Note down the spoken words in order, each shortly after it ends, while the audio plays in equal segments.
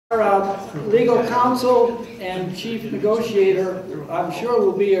Our legal counsel and chief negotiator, I'm sure,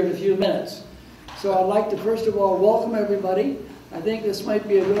 will be here in a few minutes. So I'd like to first of all welcome everybody. I think this might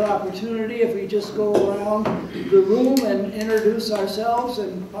be a good opportunity if we just go around the room and introduce ourselves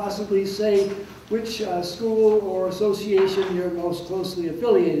and possibly say which school or association you're most closely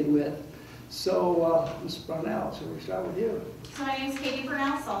affiliated with. So, Ms. Brownell, so we'll start with you. So my name is Katie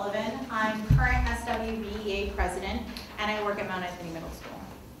Brownell Sullivan. I'm current SWBEA president, and I work at Mount Anthony Middle School.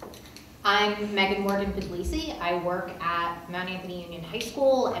 I'm Megan Morgan Puglisi. I work at Mount Anthony Union High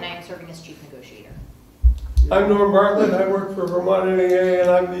School, and I am serving as chief negotiator. I'm Norm Bartlett. I work for Vermont NAA, and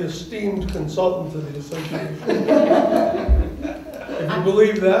I'm the esteemed consultant to the association. If you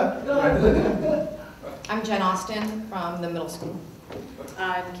believe that. I'm Jen Austin from the middle school.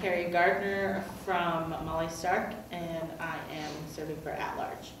 I'm Carrie Gardner from Molly Stark, and I am serving for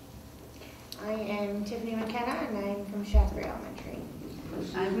at-large. I am Tiffany McKenna, and I'm from Shaftesbury Elementary.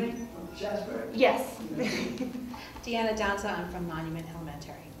 I'm from Shaftesbury? Yes. Deanna Downson, I'm from Monument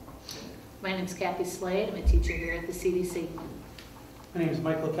Elementary. My name is Kathy Slade. I'm a teacher here at the CDC. My name is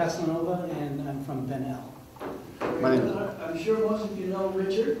Michael Casanova, and I'm from Ben El. I'm sure most of you know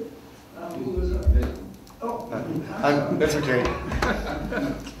Richard, who was That's okay.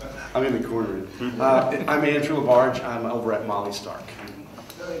 I'm in the corner. I'm Andrew LaBarge. I'm over at Molly Stark.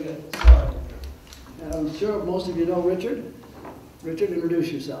 Very good. Sorry. And I'm sure most of you know Richard. Richard,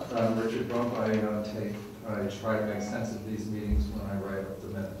 introduce yourself. I'm Richard Brump. I try to make sense of these meetings when I write up the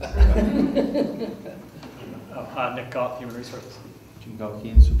minutes. Nick Goff, Human Resources. Jim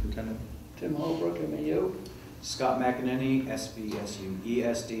Galkeen, Superintendent. Tim Holbrook, MAU. Scott McEnany, SBSU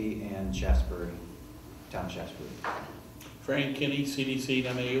ESD, and Shaftesbury, Town of Shaftesbury. Frank Kinney, CDC,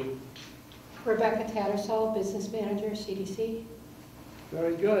 MAU. Rebecca Tattersall, Business Manager, CDC.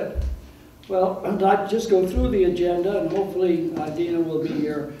 Very good. Well, I'll just go through the agenda, and hopefully Dina will be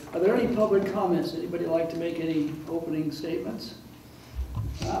here. Are there any public comments? Anybody like to make any opening statements?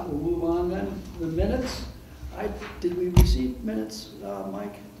 We'll move on then. The minutes. Did we receive minutes,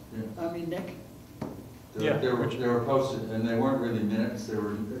 Mike? Yeah. I mean, Nick? They were posted, and they weren't really minutes. They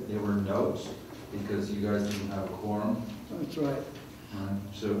were notes because you guys didn't have a quorum. That's right.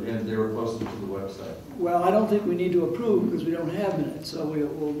 So, and they were posted to the website. Well, I don't think we need to approve because we don't have minutes, so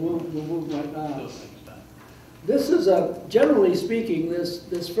we'll move right on. This is generally speaking,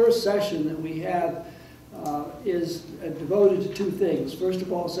 this first session that we have is devoted to two things. First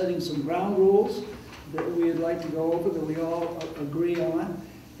of all, setting some ground rules that we would like to go over that we all agree on.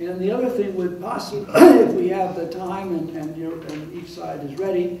 And the other thing would possibly, if we have the time and each side is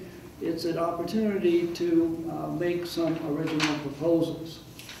ready, it's an opportunity to make some original proposals.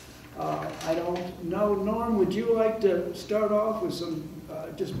 I don't know, Norm, would you like to start off with some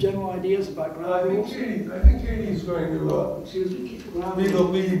just general ideas about ground rules? I think Katie's going to be the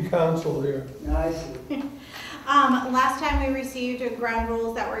lead counsel here. I see. Last time we received ground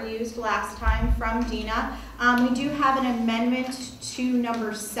rules that were used last time from Dina. We do have an amendment to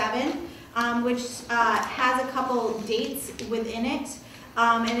number 7, which has a couple dates within it.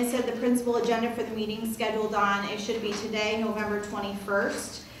 And it said the principal agenda for the meeting scheduled on, it should be today, November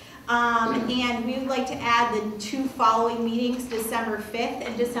 21st. And we would like to add the 2 following meetings, December 5th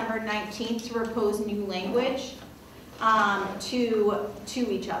and December 19th, to propose new language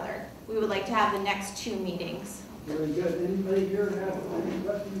to each other. We would like to have the next 2 meetings. Very good. Anybody here have any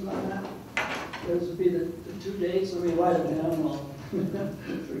questions on that? Those would be the 2 dates. Let me write them down. I'll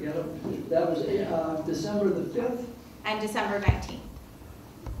forget them. That was December the 5th. And December 19th.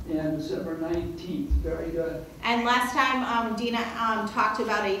 And December 19th. Very good. And last time Dina talked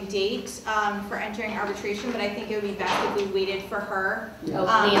about a date for entering arbitration, but I think it would be best if we waited for her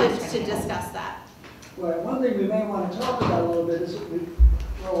to discuss that. Well, one thing we may want to talk about a little bit is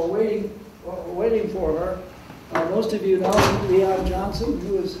while we're waiting for her. Most of you know Leon Johnson,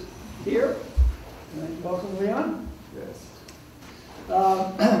 who is here. Welcome, Leon. Yes.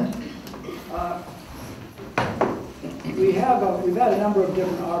 We've had a number of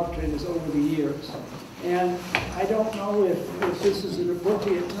different arbitrators over the years, and I don't know if this is an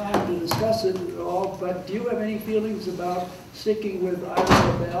appropriate time to discuss it at all, but do you have any feelings about sticking with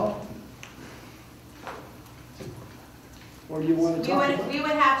Ira Bell? Or do you want to talk about it? We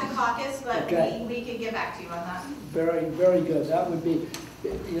would have to caucus, but okay. we could get back to you on that. Very, very good. That would be,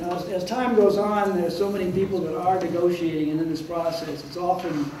 you know, as time goes on, there's so many people that are negotiating, and in this process, it's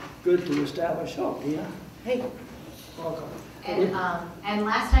often good to establish, oh, yeah, hey, welcome. And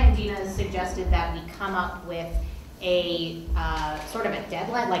last time Dina suggested that we come up with a sort of a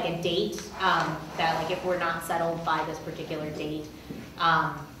deadline, like a date, that like if we're not settled by this particular date,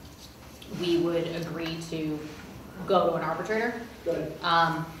 we would agree to go to an arbitrator.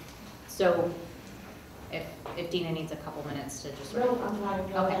 So if Dina needs a couple minutes to just sort of. No, I'm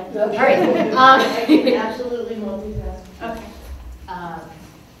fine. Go Okay. ahead. All right. I can absolutely multitask. Okay. Um,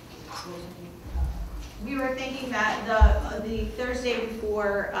 We were thinking that the Thursday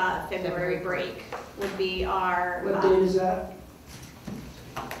before February break would be our. What date is that?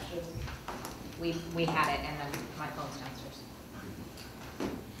 we had it, and then my phone's downstairs.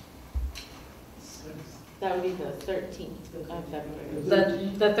 That would be the 13th of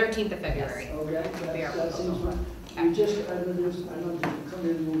February. The 13th of February. Okay, Be our that seems proposal. fine. We just introduced, I know you come in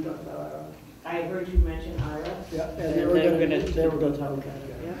and moved up, I heard you mention IRA. yeah, and And they were gonna talk talk about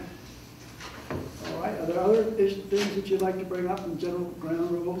it, yeah. All right, are there other things that you'd like to bring up in general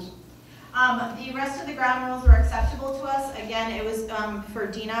ground rules? The rest of the ground rules were acceptable to us. Again, it was for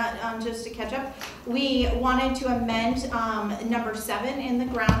Dina, just to catch up. We wanted to amend number 7 in the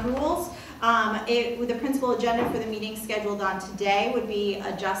ground rules. With the principal agenda for the meeting scheduled on today would be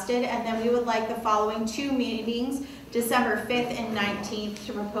adjusted, and then we would like the following 2 meetings, December 5th and 19th,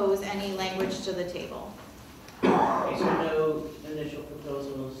 to propose any language to the table. Okay, so no initial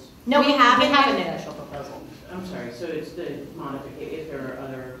proposals. No, We we have have an- an initial proposal. I'm sorry, so it's the modification, if there are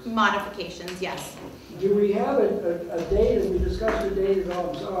others. Modifications, yes. Do we have a date, and we discussed the date at all,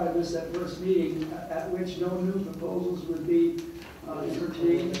 I'm sorry, I missed that first meeting, at which no new proposals would be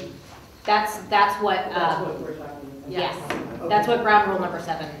entertained? That's what, That's what we're talking about. yes, that's what ground rule number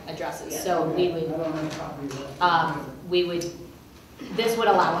 7 addresses. So we I would, don't have a copy of that. this would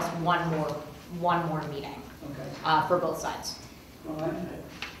allow us one more meeting Okay, for both sides. all right.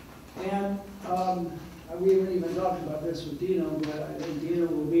 And we haven't even talked about this with Dina, but I think Dina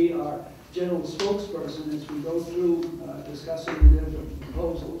will be our general spokesperson as we go through discussing the different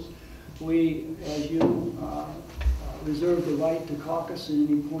proposals. We, as you, reserve the right to caucus at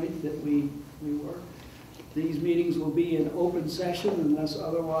any point that we work. These meetings will be in open session unless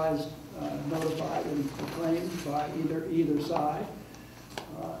otherwise notified and proclaimed by either side.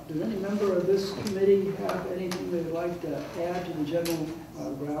 Does any member of this committee have anything they'd like to add to the general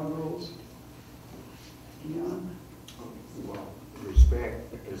ground rules? Dion? Well,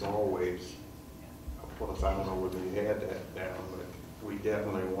 respect is always, of course, I don't know whether you had that down, but we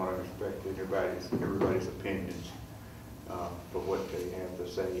definitely want to respect everybody's opinions for what they have to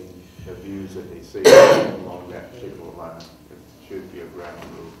say, and the views that they see along that particular line. It should be a ground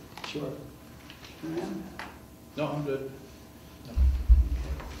rule. Sure. Dion? No, I'm good.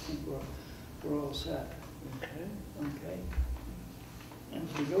 I think we're all set. Okay.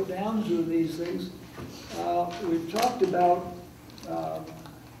 As we go down through these things, we've talked about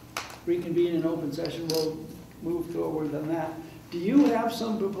reconvene in open session. We'll move forward on that. Do you have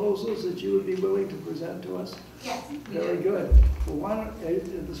some proposals that you would be willing to present to us? Yes. Very good. Well, why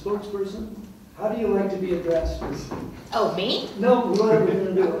don't, the spokesperson, how do you like to be addressed? Oh, me? No, whatever we're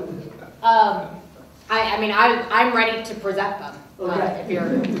going to do. I mean, I'm ready to present them, Okay. if you're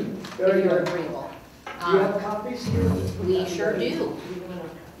Very good. agreeable. Do you have copies here? We sure do.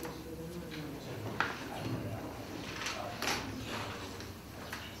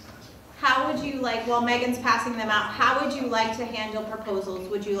 How would you like, while Megan's passing them out, how would you like to handle proposals?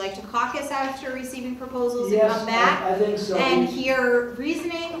 Would you like to caucus after receiving proposals and come back? I think so. And hear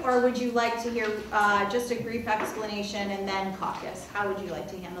reasoning, or would you like to hear just a brief explanation and then caucus? How would you like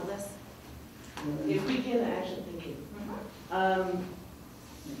to handle this? If we can actually, thank you.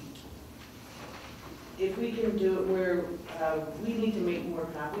 If we can do it where, we need to make more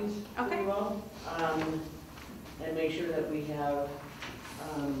copies for Okay. you all. And make sure that we have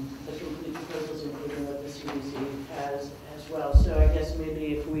the complete proposals, including what the CDC has as well. So I guess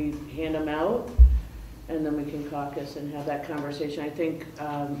maybe if we hand them out, and then we can caucus and have that conversation. I think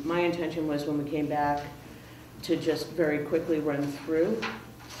my intention was when we came back to just very quickly run through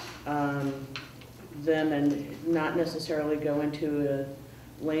them and not necessarily go into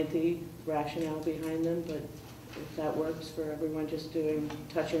a lengthy rationale behind them, but if that works for everyone, just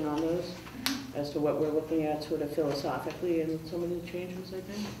touching on those as to what we're looking at sort of philosophically and some of the changes, I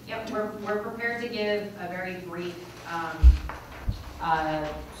think. Yep, we're prepared to give a very brief,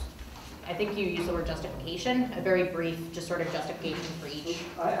 I think you used the word justification, a very brief, just sort of justification for each.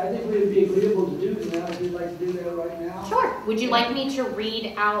 I think we would be agreeable to do that. If you'd like to do that right now. Sure. Would you like me to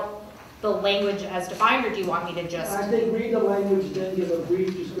read out the language as defined, or do you want me to just? I think read the language, then give a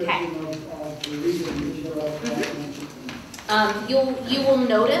brief description of the reason You will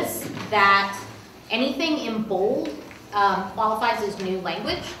notice that anything in bold qualifies as new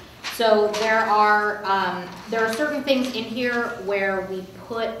language. So there are certain things in here where we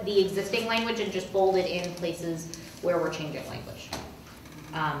put the existing language and just bold it in places where we're changing language.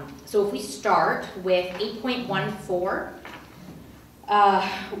 So if we start with 8.14,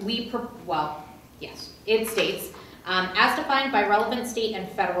 It states, as defined by relevant state and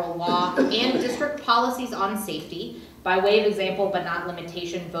federal law and district policies on safety, by way of example but not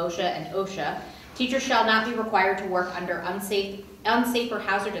limitation, VOSHA and OSHA, teachers shall not be required to work under unsafe or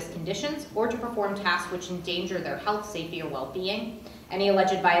hazardous conditions or to perform tasks which endanger their health, safety, or well-being. Any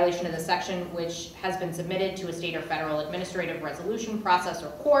alleged violation of this section which has been submitted to a state or federal administrative resolution process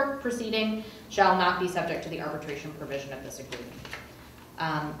or court proceeding shall not be subject to the arbitration provision of this agreement.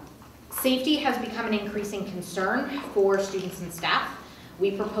 Safety has become an increasing concern for students and staff.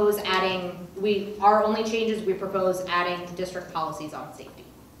 We propose adding, our only changes, we propose adding district policies on safety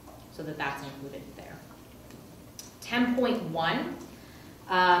so that that's included there. 10.1,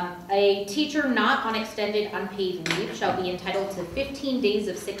 a teacher not on extended unpaid leave shall be entitled to 15 days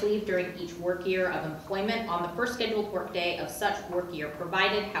of sick leave during each work year of employment on the first scheduled work day of such work year,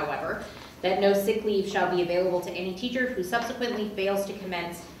 provided, however, that no sick leave shall be available to any teacher who subsequently fails to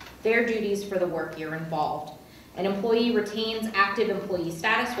commence their duties for the work year involved. An employee retains active employee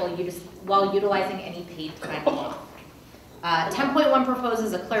status while utilizing any paid time off. 10.1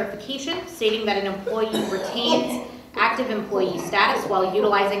 proposes a clarification stating that an employee retains active employee status while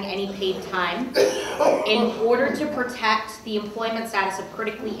utilizing any paid time in order to protect the employment status of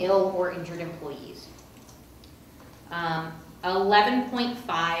critically ill or injured employees.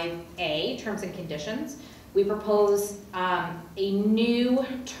 11.5A, terms and conditions. We propose a new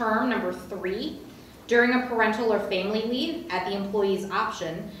term, number 3. During a parental or family leave, at the employee's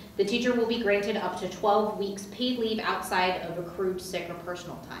option, the teacher will be granted up to 12 weeks paid leave outside of accrued sick or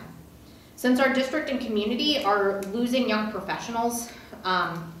personal time. Since our district and community are losing young professionals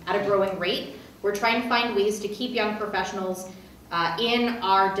at a growing rate, we're trying to find ways to keep young professionals in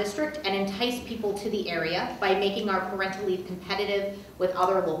our district and entice people to the area by making our parental leave competitive with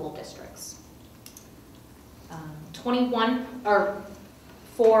other local districts.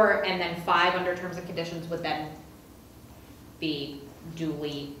 4 and then 5 under terms and conditions would then be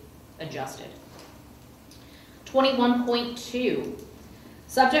duly adjusted. 21.2,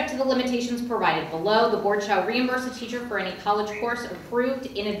 subject to the limitations provided below, the board shall reimburse a teacher for any college course approved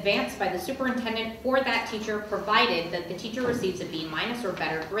in advance by the superintendent for that teacher, provided that the teacher receives a B- or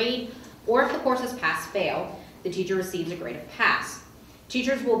better grade, or if the course is pass-fail, the teacher receives a grade of pass.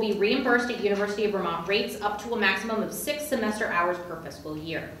 Teachers will be reimbursed at University of Vermont rates up to a maximum of 6 semester hours per fiscal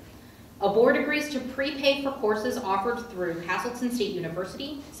year. A board agrees to prepay for courses offered through Castleton State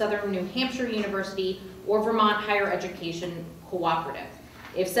University, Southern New Hampshire University, or Vermont Higher Education Cooperative.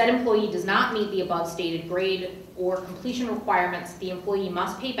 If said employee does not meet the above stated grade or completion requirements, the employee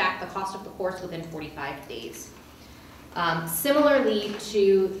must pay back the cost of the course within 45 days. Similarly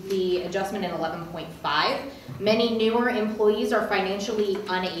to the adjustment in 11.5, many newer employees are financially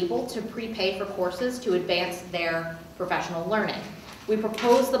unable to prepay for courses to advance their professional learning. We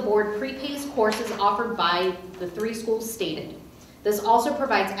propose the board prepays courses offered by the 3 schools stated. This also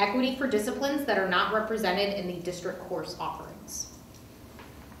provides equity for disciplines that are not represented in the district course offerings.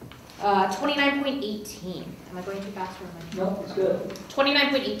 29.18, am I going too fast or am I? No, it's good.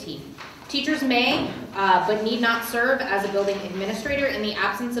 29.18. Teachers may, but need not serve as a building administrator in the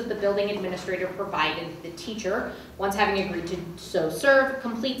absence of the building administrator, provided the teacher, once having agreed to so serve,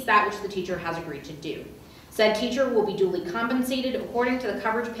 completes that which the teacher has agreed to do. Said teacher will be duly compensated according to the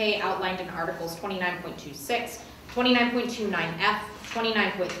coverage pay outlined in Articles 29.26, 29.29F,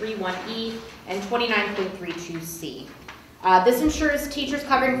 29.31E, and 29.32C. This ensures teachers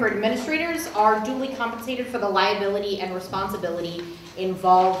covering for administrators are duly compensated for the liability and responsibility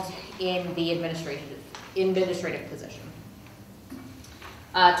involved in the administrative position.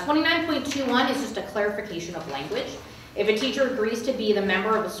 29.21 is just a clarification of language. If a teacher agrees to be the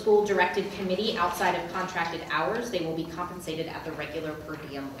member of a school-directed committee outside of contracted hours, they will be compensated at the regular per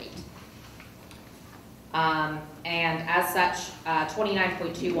diem rate. And as such,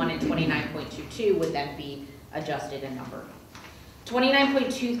 29.21 and 29.22 would then be adjusted and numbered.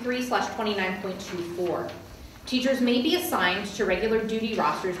 29.23/29.24. Teachers may be assigned to regular duty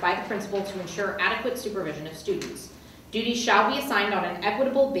rosters by the principal to ensure adequate supervision of students. Duties shall be assigned on an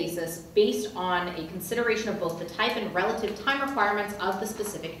equitable basis based on a consideration of both the type and relative time requirements of the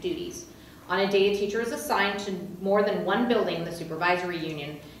specific duties. On a day a teacher is assigned to more than one building in the supervisory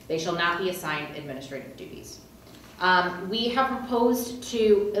union, they shall not be assigned administrative duties. We have proposed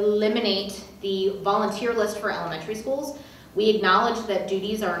to eliminate the volunteer list for elementary schools. We acknowledge that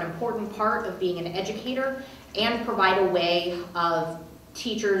duties are an important part of being an educator and provide a way of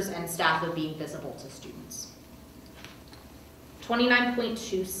teachers and staff of being visible to students.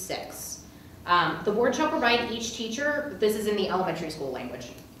 29.26. The board shall provide each teacher, this is in the elementary school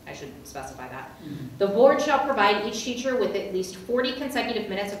language, I should specify that. The board shall provide each teacher with at least 40 consecutive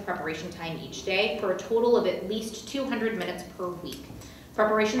minutes of preparation time each day for a total of at least 200 minutes per week.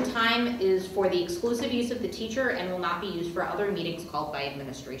 Preparation time is for the exclusive use of the teacher and will not be used for other meetings called by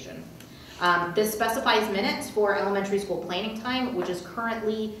administration. This specifies minutes for elementary school planning time, which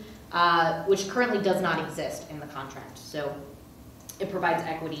currently does not exist in the contract. So it provides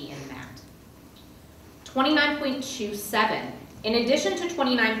equity in that. 29.27. In addition to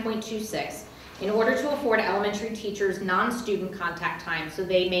 29.26, in order to afford elementary teachers non-student contact time so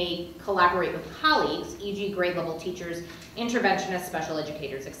they may collaborate with colleagues, e.g. grade level teachers, interventionists, special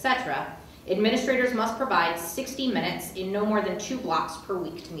educators, etc., administrators must provide 60 minutes in no more than 2 blocks per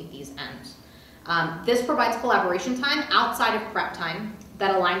week to meet these ends. This provides collaboration time outside of prep time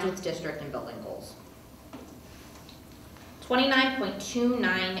that aligns with district and building goals.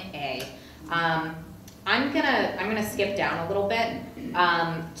 29.29a. I'm gonna skip down a little bit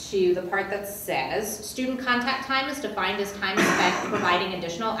to the part that says student contact time is defined as time spent providing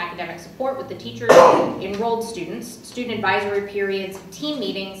additional academic support with the teachers, enrolled students, student advisory periods, team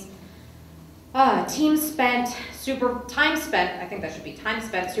meetings, time spent supervising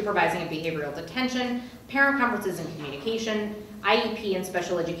and behavioral detention, parent conferences and communication, IEP and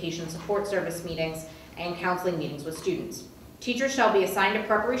special education support service meetings, and counseling meetings with students. Teachers shall be assigned a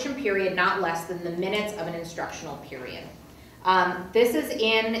preparation period not less than the minutes of an instructional period. This is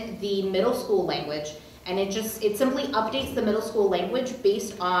in the middle school language, and it simply updates the middle school language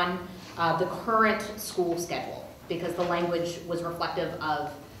based on the current school schedule, because the language was reflective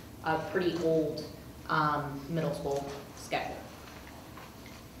of a pretty old middle school schedule.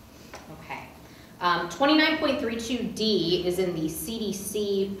 Okay. 29.32D is in the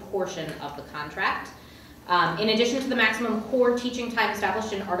CDC portion of the contract. In addition to the maximum core teaching time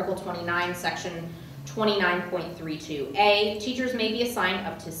established in Article 29, Section 29.32A, teachers may be assigned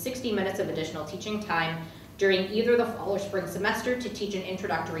up to 60 minutes of additional teaching time during either the fall or spring semester to teach an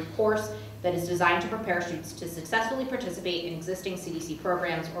introductory course that is designed to prepare students to successfully participate in existing CDC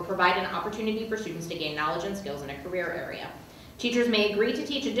programs or provide an opportunity for students to gain knowledge and skills in a career area. Teachers may agree to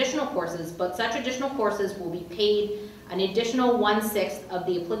teach additional courses, but such additional courses will be paid an additional 1/6 of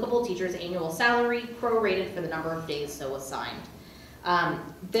the applicable teacher's annual salary, prorated for the number of days so assigned.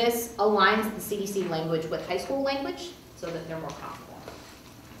 This aligns the CDC language with high school language so that they're more comparable.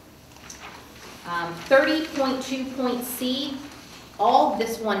 30.2.c, all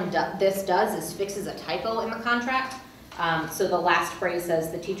this does is fixes a typo in the contract. So the last phrase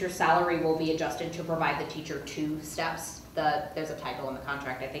says the teacher's salary will be adjusted to provide the teacher 2 steps. There's a typo in the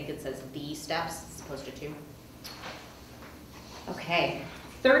contract. I think it says the steps as opposed to 2. Okay,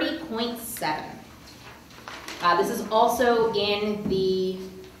 30.7. This is also in the,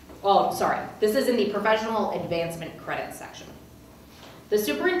 this is in the professional advancement credit section. The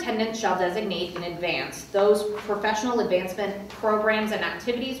superintendent shall designate in advance those professional advancement programs and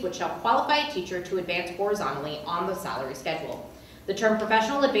activities which shall qualify a teacher to advance horizontally on the salary schedule. The term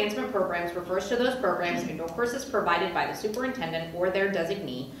professional advancement programs refers to those programs and courses provided by the superintendent or their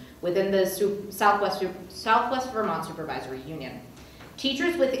designee within the Southwest Vermont Supervisory Union.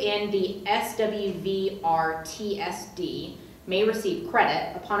 Teachers within the SWVRTSD may receive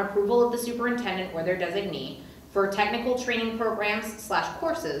credit upon approval of the superintendent or their designee for technical training programs /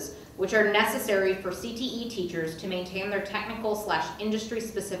 courses which are necessary for CTE teachers to maintain their technical / industry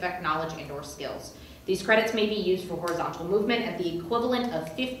specific knowledge and/or skills. These credits may be used for horizontal movement at the equivalent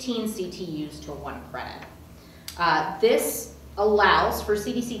of 15 CTUs to 1 credit. This allows for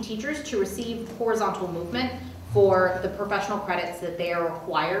CDC teachers to receive horizontal movement for the professional credits that they are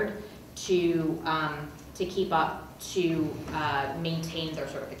required to keep up to maintain their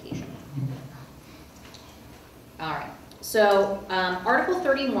certification. All right, so Article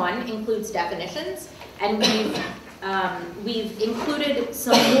 31 includes definitions, and we've included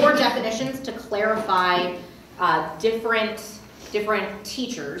some more definitions to clarify different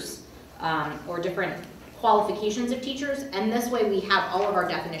teachers or different qualifications of teachers, and this way we have all of our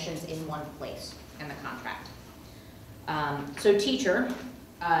definitions in one place in the contract. So teacher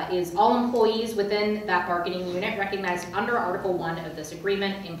is all employees within that bargaining unit recognized under Article 1 of this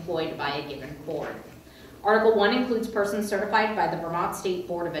agreement employed by a given board. Article 1 includes persons certified by the Vermont State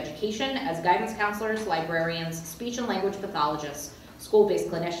Board of Education as guidance counselors, librarians, speech and language pathologists, school-based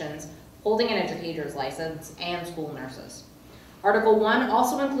clinicians, holding an educator's license, and school nurses. Article 1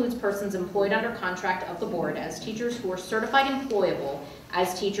 also includes persons employed under contract of the board as teachers who are certified employable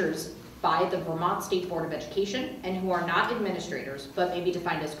as teachers by the Vermont State Board of Education and who are not administrators but may be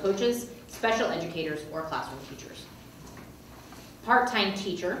defined as coaches, special educators, or classroom teachers. Part-time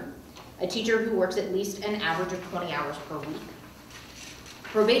teacher, a teacher who works at least an average of 20 hours per week.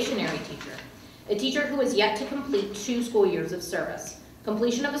 Probationary teacher. A teacher who has yet to complete 2 school years of service.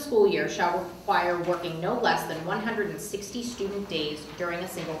 Completion of a school year shall require working no less than 160 student days during a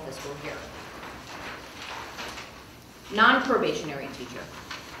single fiscal year. Non-probationary teacher.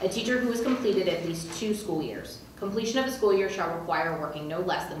 A teacher who has completed at least 2 school years. Completion of a school year shall require working no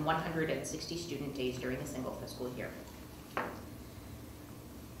less than 160 student days during a single fiscal year.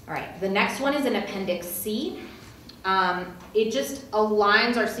 All right, the next one is in Appendix C. It just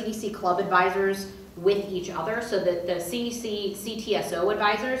aligns our CDC club advisors with each other so that the CDC CTSO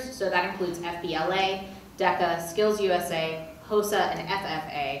advisors, so that includes FBLA, DECA, Skills USA, HOSA, and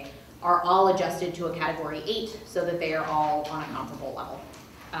FFA, are all adjusted to a Category 8 so that they are all on a comparable level,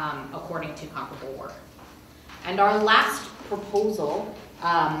 according to comparable work. And our last proposal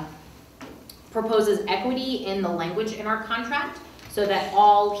proposes equity in the language in our contract so that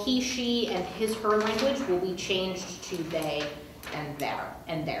all he, she, and his, her language will be changed to they and their.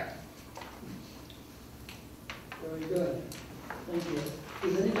 Very good. Thank you.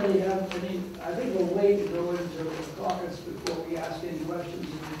 Does anybody have any, I think we'll wait to go into the caucus before we ask any questions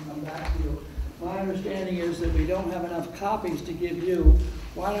and then come back to you. My understanding is that we don't have enough copies to give you.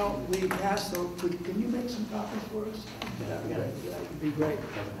 Why don't we pass those, can you make some copies for us? That would be great.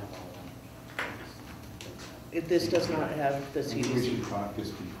 This does not have the CDC. We should caucus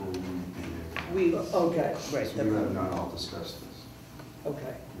before we. Okay. Right. So you have not all discussed this.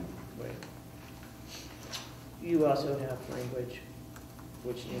 Okay. Right. You also have language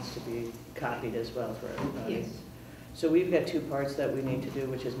which needs to be copied as well for everybody. Yes. So we've got 2 parts that we need to do,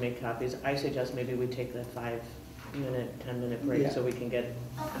 which is make copies. I suggest maybe we take that 5-minute, 10-minute break so we can get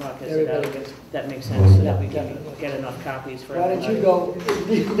caucus out. That makes sense, so that we can get enough copies for everybody. Why don't you go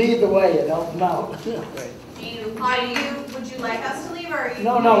lead the way and help them out? Right. Would you like us to leave, or are you?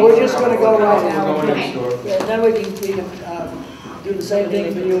 No, we're just gonna go right now. We're going next door. And then we can do the same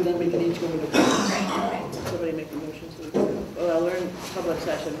thing for you, and then we can each go to the. Somebody make a motion so we can go. Well, we're in public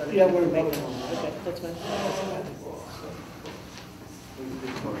session, but. Yeah, we're in making. public. Okay, that's fine.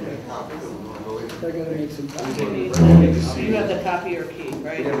 They're gonna make some time. You have the copy or key,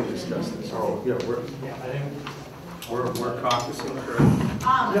 right? We haven't discussed this. Oh, yeah, we're caucusing, correct?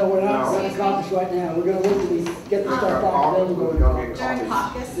 No, we're not going to caucus right now. We're gonna wait till we get the stuff back, then we're going to During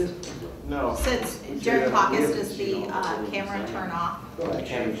caucus? No. Since during caucus, does the camera turn off? Go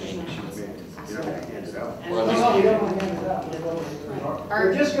ahead. You don't have to hand it out. No, we don't want to hand it out.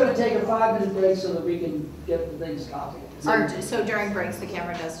 We're just gonna take a 5-minute break so that we can get the things copied. So during breaks, the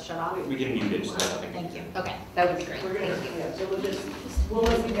camera does shut off? We can mute it. Thank you. Okay, that would be great. We're gonna, Thank you. yeah, so we'll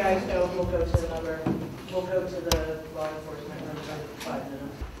let you guys know, we'll go to the law enforcement room for 5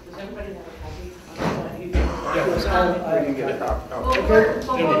 minutes. Does everybody have a copy? Yes, I can get a copy. Well,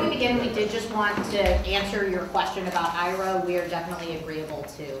 before we begin, we did just want to answer your question about IRA. We are definitely agreeable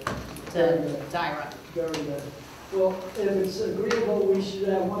to IRA. Very good. Well, if it's agreeable, we should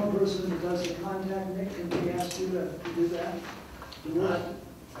have one person that does the contact. Nick, can we ask you to do that?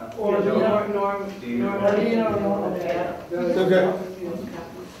 Or Norm? Okay. Okay.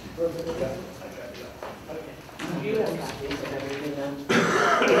 Perfect. You have copies of everything then?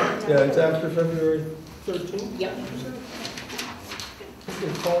 Yeah, it's after February 13th. Yep. You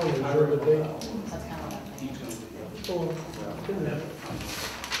can call and reserve a date. That's kind of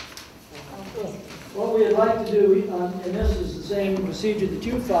What we'd like to do, and this is the same procedure that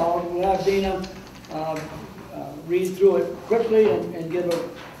you followed, we'll have Dina read through it quickly and give a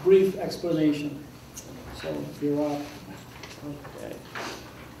brief explanation. So if you're on. Okay.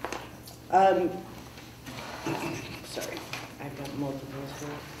 Sorry, I've got multiples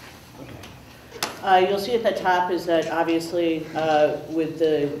here. Okay. You'll see at the top is that obviously with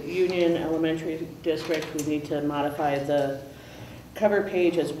the Union Elementary District, we need to modify the cover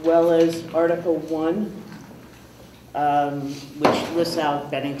page as well as Article 1, which lists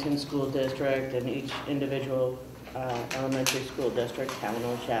out Bennington School District and each individual elementary school district,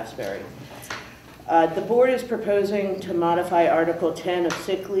 Pownell, Shaftsbury. The board is proposing to modify Article 10 of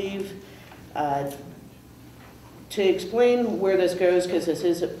sick leave. To explain where this goes, because this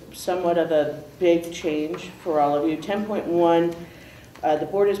is somewhat of a big change for all of you, 10.1, the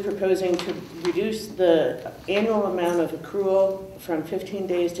board is proposing to reduce the annual amount of accrual from 15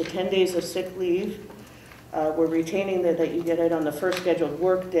 days to 10 days of sick leave. We're retaining that you get it on the first scheduled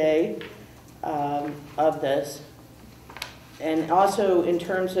work day of this. And also in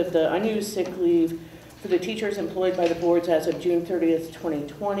terms of the unused sick leave for the teachers employed by the boards as of June 30th,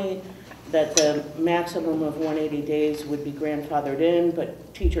 2020, that the maximum of 180 days would be grandfathered in,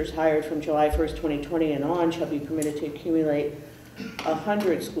 but teachers hired from July 1st, 2020 and on shall be permitted to accumulate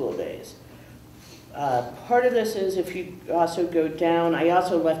 100 school days. Part of this is if you also go down, I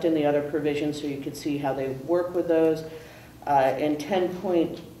also left in the other provisions so you could see how they work with those. In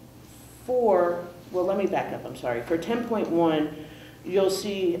 10.4, well, let me back up, I'm sorry. For 10.1, you'll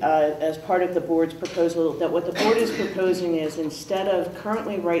see as part of the board's proposal that what the board is proposing is instead of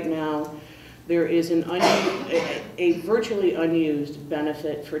currently right now, there is a virtually unused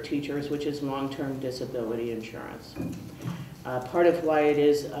benefit for teachers, which is long-term disability insurance. Part of why it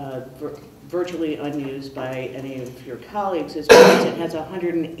is virtually unused by any of your colleagues is because it has a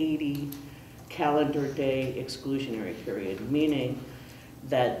 180 calendar day exclusionary period, meaning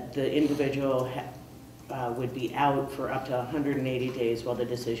that the individual would be out for up to 180 days while the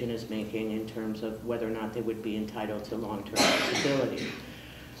decision is making in terms of whether or not they would be entitled to long-term disability.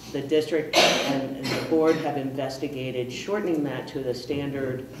 The district and the board have investigated shortening that to the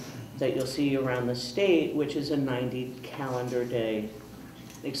standard that you'll see around the state, which is a 90 calendar day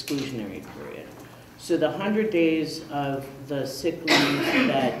exclusionary period. So the 100 days of the sick leave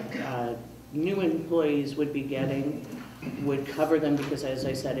that new employees would be getting would cover them because, as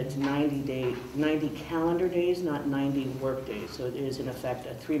I said, it's 90 calendar days, not 90 work days. So it is, in effect,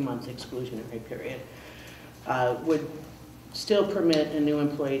 a 3-month exclusionary period. Would still permit a new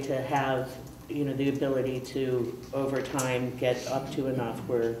employee to have, the ability to, over time, get up to enough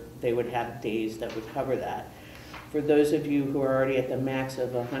where they would have days that would cover that. For those of you who are already at the max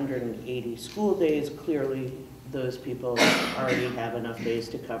of 180 school days, clearly those people already have enough days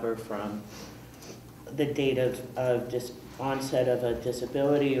to cover from the date of just onset of a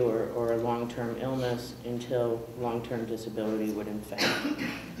disability or a long-term illness until long-term disability would in fact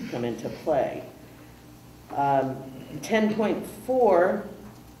come into play. 10.4,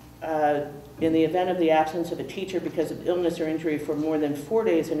 in the event of the absence of a teacher because of illness or injury for more than 4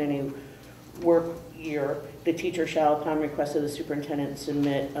 days in any work year, the teacher shall, upon request of the superintendent,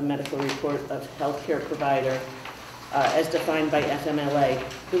 submit a medical report of healthcare provider as defined by FMLA.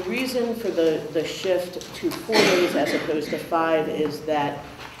 The reason for the shift to 4 days as opposed to 5 is that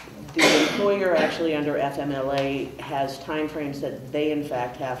the employer actually under FMLA has timeframes that they in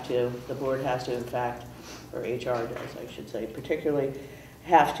fact have to, the board has to in fact, or HR does I should say, particularly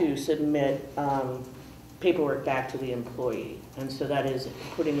have to submit paperwork back to the employee. And so that is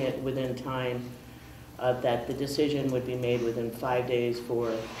putting it within time that the decision would be made within 5 days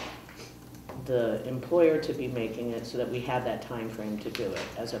for the employer to be making it so that we have that time frame to do it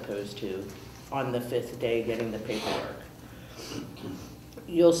as opposed to on the 5th day getting the paperwork.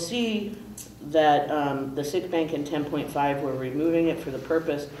 You'll see that the sick bank in 10.5, we're removing it for the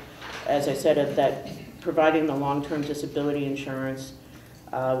purpose, as I said, of that providing the long-term disability insurance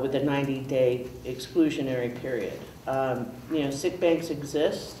with a 90-day exclusionary period. Sick banks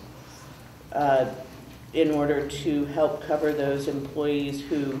exist in order to help cover those employees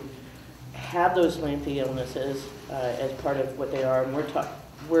who have those lengthy illnesses as part of what they are. And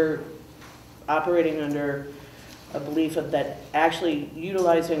we're operating under a belief of that actually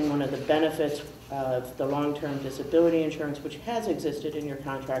utilizing one of the benefits of the long-term disability insurance, which has existed in your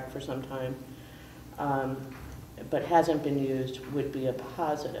contract for some time, but hasn't been used, would be a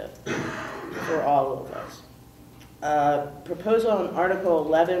positive for all of us. Proposal on Article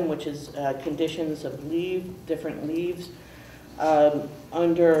 11, which is conditions of leave, different leaves.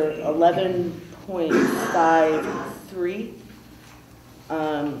 Under 11.53,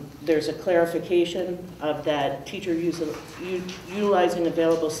 there's a clarification of that teacher utilizing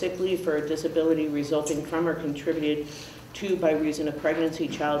available sick leave for a disability resulting from or contributed to by reason of pregnancy,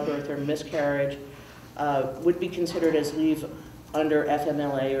 childbirth, or miscarriage would be considered as leave under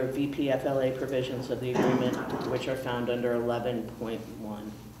FMLA or VPFLA provisions of the agreement, which are found under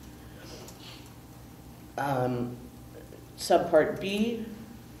 11.1. Subpart B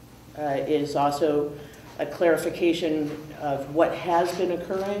is also a clarification of what has been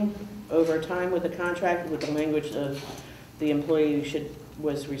occurring over time with the contract, with the language of the employee who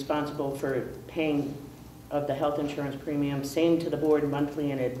was responsible for paying of the health insurance premium, same to the board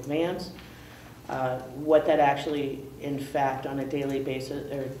monthly in advance. What that actually, in fact, on a daily basis,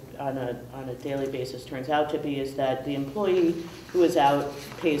 or on a daily basis turns out to be is that the employee who is out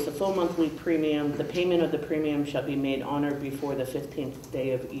pays the full monthly premium. The payment of the premium shall be made on or before the 15th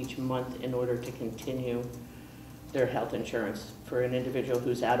day of each month in order to continue their health insurance for an individual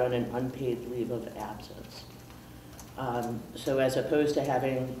who's out on an unpaid leave of absence. So as opposed to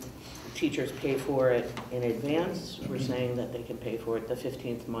having teachers pay for it in advance, we're saying that they can pay for it the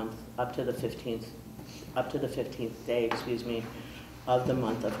 15th month up to the 15th day, of the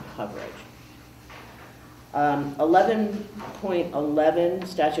month of coverage. 11.11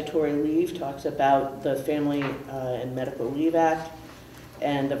 statutory leave talks about the Family and Medical Leave Act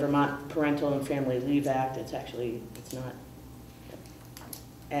and the Vermont Parental and Family Leave Act. It's not.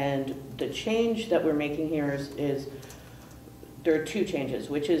 And the change that we're making here is there are two changes,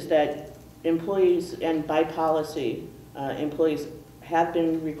 which is that employees, and by policy, employees have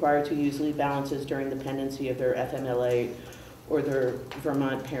been required to use leave balances during the pendency of their FMLA or their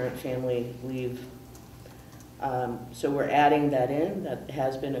Vermont Parent-Family Leave. So we're adding that in. That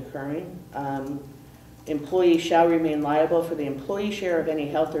has been occurring. Employees shall remain liable for the employee share of any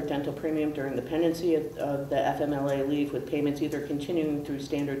health or dental premium during the pendency of the FMLA leave, with payments either continuing through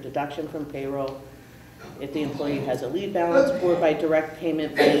standard deduction from payroll if the employee has a leave balance, or by direct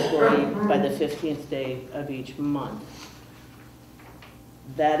payment by the employee by the 15th day of each month.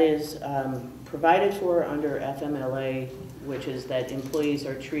 That is provided for under FMLA, which is that employees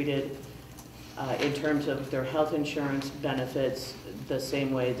are treated in terms of their health insurance benefits the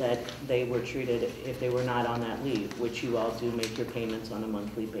same way that they were treated if they were not on that leave, which you all do make your payments on a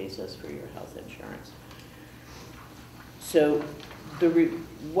monthly basis for your health insurance. So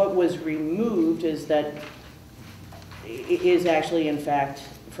what was removed is that it is actually, in fact,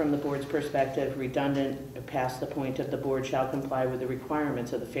 from the board's perspective, redundant past the point of the board shall comply with the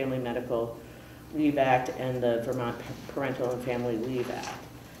requirements of the Family Medical Leave Act and the Vermont Parental and Family Leave Act.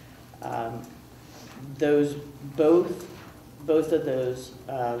 Both of those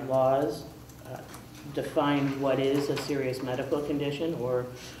laws define what is a serious medical condition or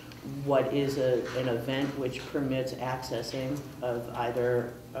what is an event which permits accessing of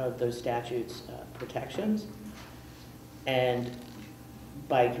either of those statutes' protections. And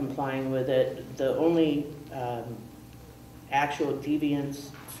by complying with it, the only actual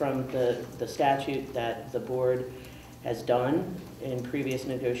deviance from the statute that the board has done in previous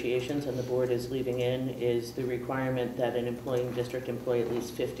negotiations and the board is leaving in is the requirement that an employing district employ at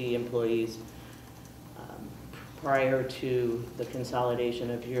least 50 employees prior to the consolidation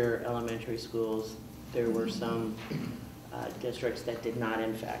of your elementary schools. There were some districts that did not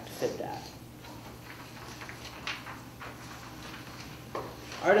in fact fit that.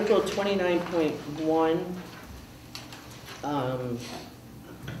 Article 29.1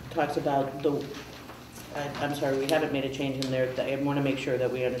 talks about I'm sorry, we haven't made a change in there. I want to make sure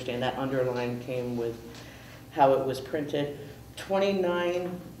that we understand that underline came with how it was printed.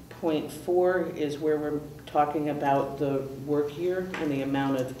 29.4 is where we're talking about the work year and the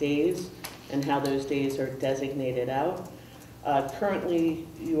amount of days and how those days are designated out. Currently,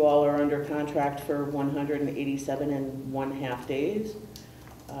 you all are under contract for 187.5 days.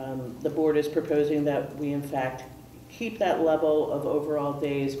 The board is proposing that we, in fact, keep that level of overall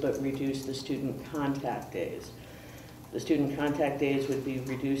days, but reduce the student contact days. The student contact days would be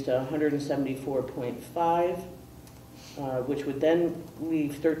reduced to 174.5, which would then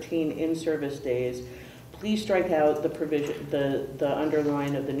leave 13 in-service days. Please strike out the provision, the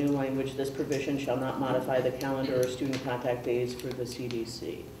underline of the new language, this provision shall not modify the calendar or student contact days for the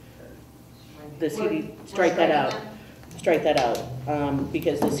CDC. Strike that out. Strike that out,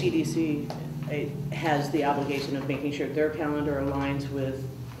 because the CDC has the obligation of making sure their calendar aligns with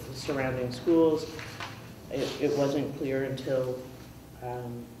surrounding schools. It wasn't clear until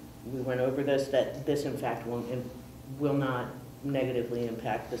we went over this that this in fact will not negatively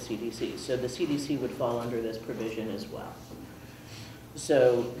impact the CDC. So the CDC would fall under this provision as well.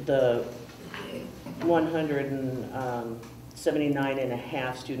 So the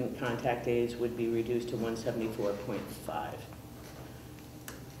 179.5 student contact days would be reduced to 174.5.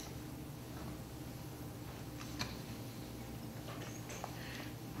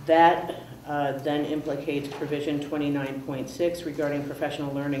 That then implicates provision 29.6 regarding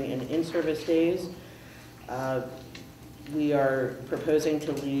professional learning and in-service days. We are proposing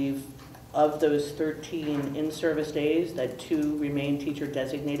to leave, of those 13 in-service days, that 2 remain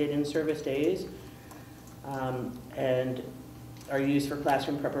teacher-designated in-service days and are used for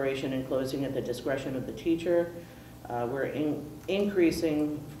classroom preparation and closing at the discretion of the teacher. We're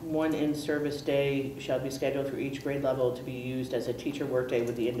increasing 1 in-service day shall be scheduled for each grade level to be used as a teacher workday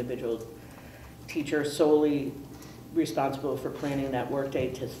with the individual teacher solely responsible for planning that workday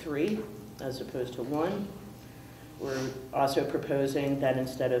to 3 as opposed to 1. We're also proposing that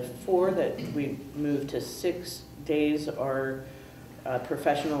instead of 4, that we move to 6 days are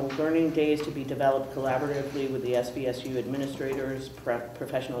professional learning days to be developed collaboratively with the SVSU administrators,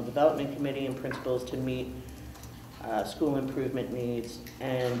 professional development committee, and principals to meet school improvement needs,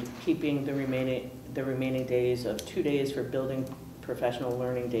 and keeping the remaining days of 2 days for building professional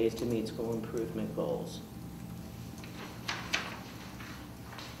learning days to meet school improvement goals.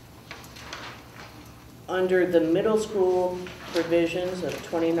 Under the middle school provisions of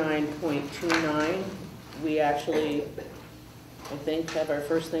 29.29, we actually I think, have our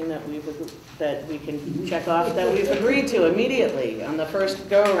first thing that that we can check off that we've agreed to immediately on the first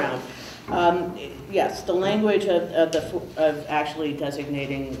go-around. Yes, the language of actually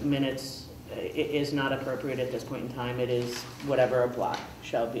designating minutes is not appropriate at this point in time. It is whatever a block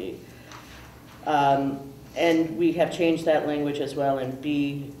shall be. And we have changed that language as well in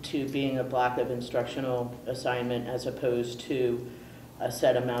B to being a block of instructional assignment as opposed to a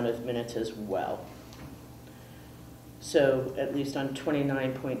set amount of minutes as well. So at least on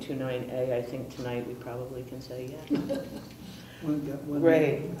 29.29A, I think tonight we probably can say yes.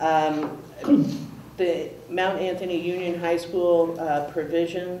 Right. The Mount Anthony Union High School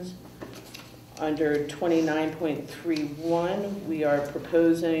provisions under 29.31, we are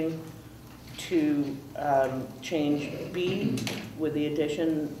proposing to change B with the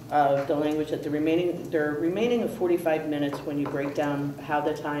addition of the language that the remaining of 45 minutes when you break down how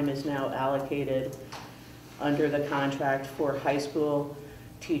the time is now allocated under the contract for high school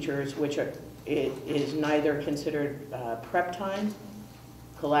teachers, which it is neither considered prep time,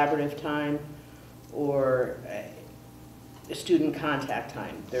 collaborative time, or student contact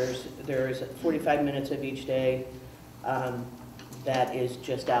time. There's 45 minutes of each day that is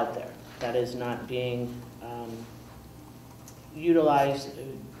just out there. That is not being utilized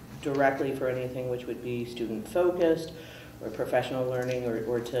directly for anything which would be student focused or professional learning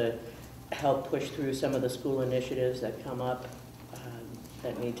or to help push through some of the school initiatives that come up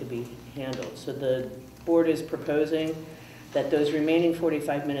that need to be handled. So the board is proposing that those remaining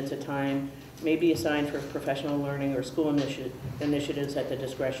 45 minutes of time may be assigned for professional learning or school initiatives at the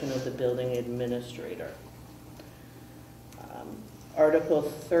discretion of the building administrator. Article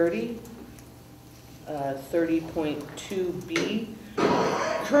 30, 30.2B.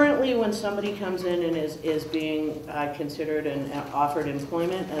 Currently, when somebody comes in and is being considered and offered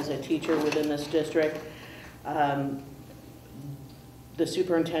employment as a teacher within this district, the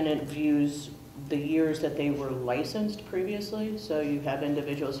superintendent views the years that they were licensed previously. So you have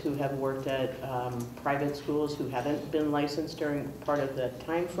individuals who have worked at private schools who haven't been licensed during part of the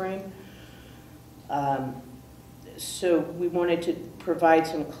time frame. So we wanted to provide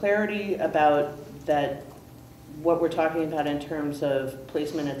some clarity about that, what we're talking about in terms of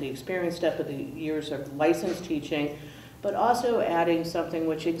placement at the experience step of the years of licensed teaching, but also adding something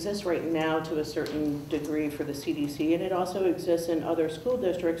which exists right now to a certain degree for the CDC, and it also exists in other school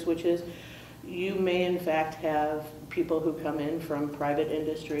districts, which is you may in fact have people who come in from private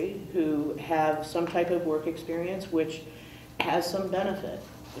industry who have some type of work experience which has some benefit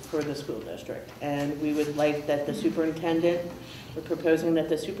for the school district. And we would like that the superintendent, we're proposing that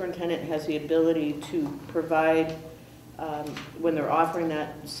the superintendent has the ability to provide, when they're offering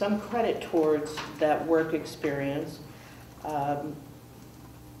that, some credit towards that work experience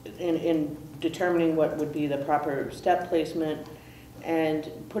in determining what would be the proper step placement and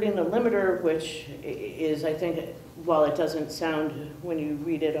putting the limiter, which is, I think, while it doesn't sound when you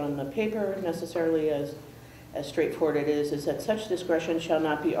read it on the paper necessarily as straightforward it is that such discretion shall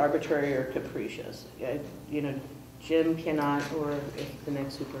not be arbitrary or capricious. You know, Jim cannot, or if the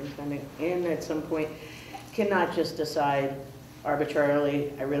next superintendent in at some point, cannot just decide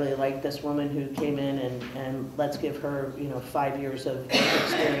arbitrarily, I really like this woman who came in and let's give her, 5 years of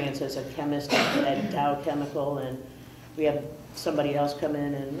experience as a chemist at Dow Chemical, and we have somebody else come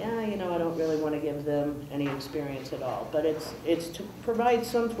in and, I don't really want to give them any experience at all. But it's to provide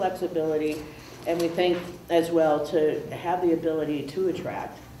some flexibility, and we think as well to have the ability to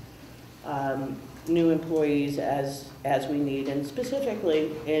attract new employees as we need, and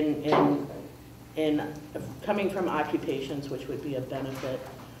specifically in coming from occupations which would be a benefit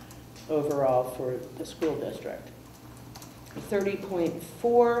overall for the school district.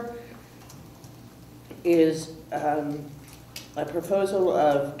 30.4 is a proposal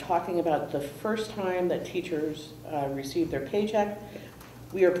of talking about the first time that teachers receive their paycheck.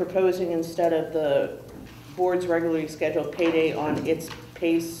 We are proposing, instead of the board's regularly scheduled payday on its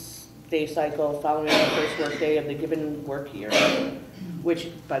pay day cycle following the first work day of the given work year, which,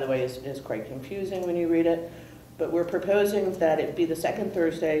 by the way, is quite confusing when you read it. But we're proposing that it be the second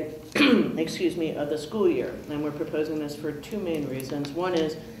Thursday, excuse me, of the school year. And we're proposing this for two main reasons. One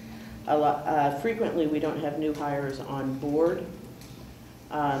is frequently we don't have new hires on board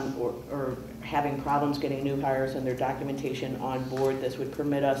or having problems getting new hires and their documentation on board. This would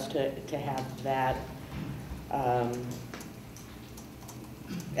permit us to have that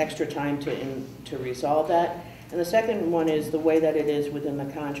extra time to resolve that. And the second one is the way that it is within the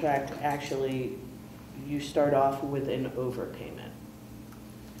contract. Actually, you start off with an overpayment.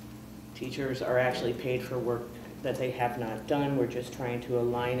 Teachers are actually paid for work that they have not done. We're just trying to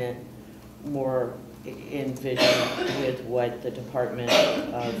align it more in vision with what the Department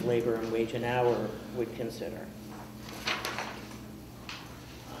of Labor and Wage and Hour would consider.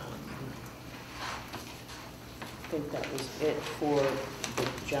 I think that was it for the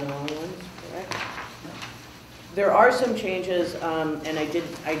general ones, correct? There are some changes, and I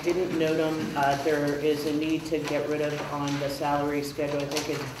didn't note them. There is a need to get rid of on the salary schedule, I think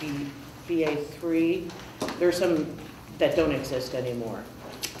it's BA3. There's some that don't exist anymore.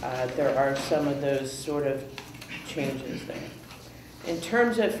 There are some of those sort of changes there. In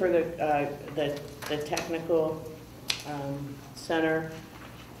terms of for the technical center,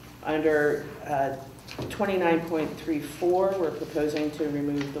 under 29.34, we're proposing to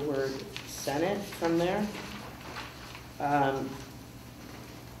remove the word Senate from there.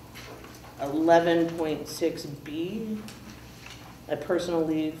 11.6B, a personal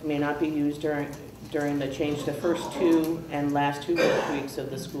leave may not be used during the change the first 2 and last 2 work weeks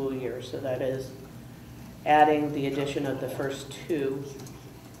of the school year. So that is adding the addition of the first 2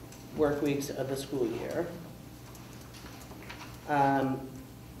 work weeks of the school year.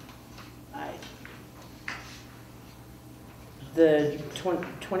 The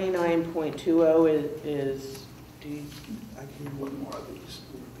 29.20 is I can do one more of these.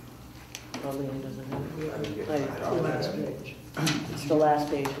 Oh, Leanne doesn't have it. The last page. It's the last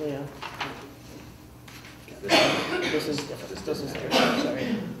page, Leah. This is different,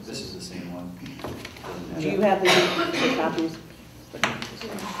 sorry. This is the same one. Do you have the copies?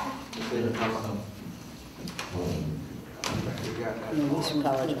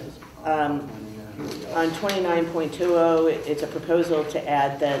 Apologize. On 29.20, it's a proposal to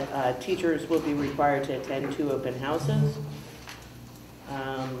add that teachers will be required to attend 2 open houses.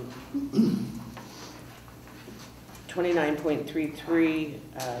 29.33,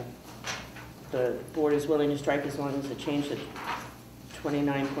 the board is willing to strike as long as the change to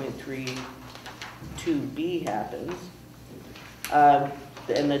 29.32B happens.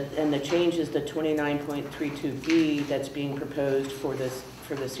 And the change is the 29.32B that's being proposed for the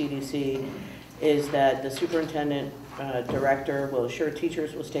CDC is that the superintendent director will assure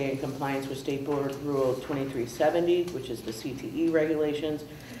teachers will stay in compliance with State Board Rule 2370, which is the CTE regulations,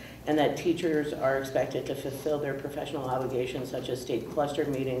 and that teachers are expected to fulfill their professional obligations such as state cluster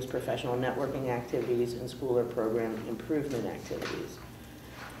meetings, professional networking activities, and school or program improvement activities.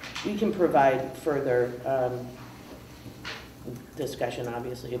 We can provide further discussion,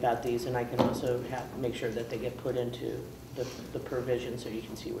 obviously, about these, and I can also make sure that they get put into the provision so you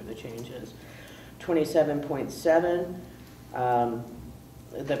can see where the change is. 27.7,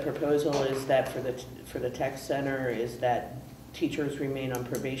 the proposal is that for the tech center is that teachers remain on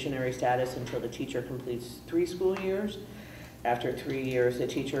probationary status until the teacher completes 3 school years. After 3 years, the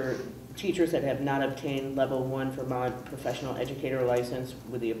teachers that have not obtained level 1 Vermont professional educator license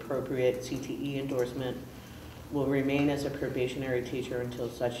with the appropriate CTE endorsement will remain as a probationary teacher until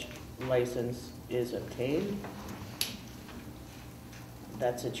such license is obtained.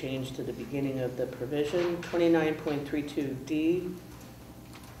 That's a change to the beginning of the provision. 29.32D,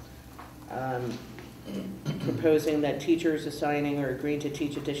 proposing that teachers assigning or agreeing to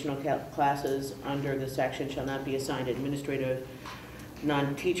teach additional classes under the section shall not be assigned administrative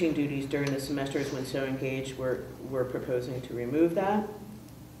non-teaching duties during the semesters when so engaged. We're proposing to remove that.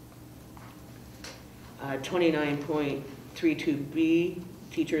 29.32B,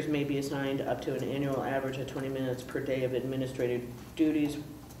 teachers may be assigned up to an annual average of 20 minutes per day of administrative duties.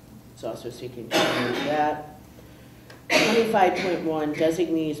 It's also seeking to change that. 25.1,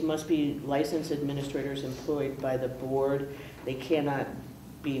 designees must be licensed administrators employed by the board. They cannot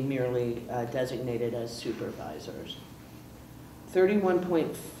be merely designated as supervisors.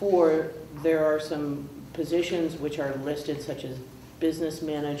 31.4, there are some positions which are listed such as business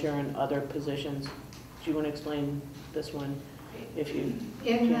manager and other positions. Do you want to explain this one? If you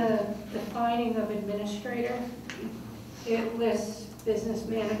in the defining of administrator, it lists business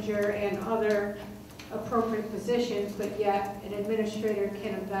manager and other appropriate positions, but yet an administrator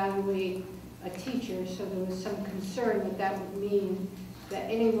can evaluate a teacher, so there was some concern that that would mean that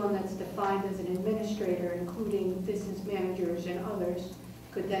anyone that's defined as an administrator, including business managers and others,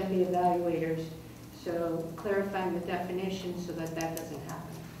 could then be evaluators. So clarifying the definition so that that doesn't happen.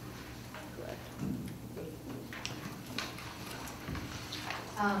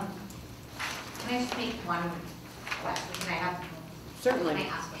 Can I just make one question? Can I have? Certainly. Can I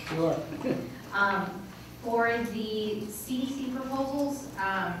ask one? Sure. For the CDC proposals,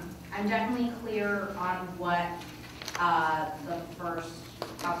 I'm definitely clear on what the first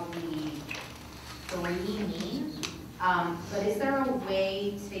probably 3 mean. But is there a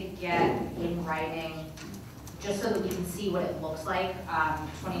way to get in writing just so that we can see what it looks like,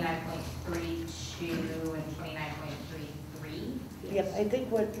 29.32 and 29.33. Yep, I think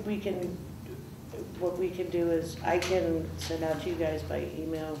what we can do is, I can send out to you guys by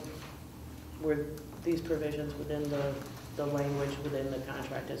email where these provisions within the language within the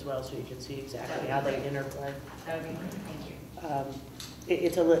contract as well, so you can see exactly how they interplay. That would be great, thank you.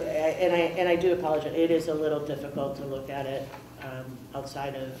 It's a little, and I do apologize, it is a little difficult to look at it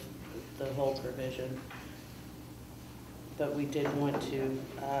outside of the whole provision. But we did want to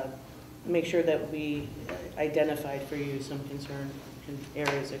make sure that we identified for you some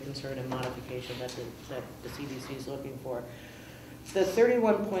areas of concern and modification that the CDC is looking for. The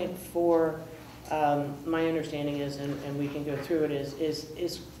 31.4, my understanding is, and we can go through it,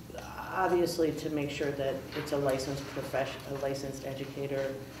 is obviously to make sure that it's a licensed licensed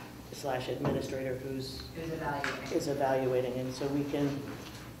educator / administrator who's evaluating, and so we can.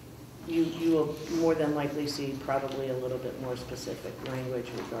 You will more than likely see probably a little bit more specific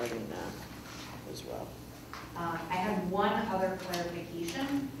language regarding that as well. I have one other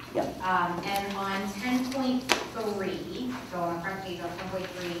clarification. Yep. And on 10.3, so on the front page on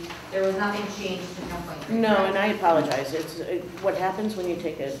 10.3, there was nothing changed to 10.3. No, and I apologize. What happens when you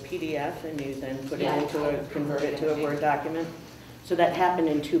take a PDF and you then put it into convert it to a Word document? So that happened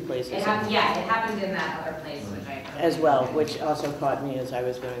in two places. It happened in that other place, which I as well, which also caught me as I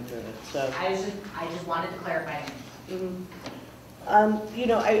was going through it. So I just wanted to clarify. you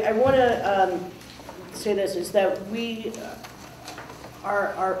know, I want to say this is that we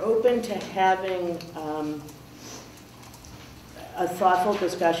are open to having a thoughtful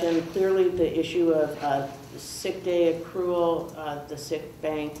discussion. Clearly, the issue of sick day accrual, the sick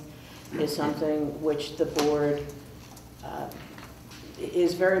bank, is something which the board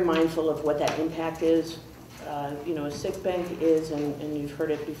is very mindful of what that impact is. You know, a sick bank is, and you've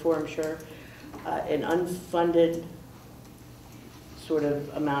heard it before, I'm sure, an unfunded sort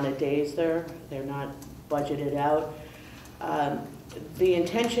of amount of days there. They're not budgeted out. The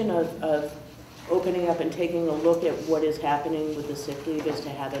intention of opening up and taking a look at what is happening with the sick leave is to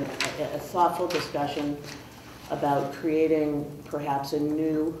have a thoughtful discussion about creating perhaps a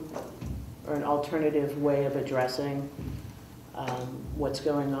new or an alternative way of addressing what's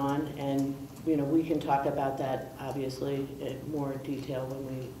going on. And you know, we can talk about that obviously in more detail when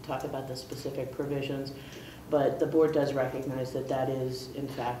we talk about the specific provisions. But the board does recognize that that is, in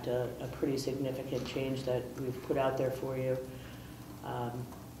fact, a pretty significant change that we've put out there for you.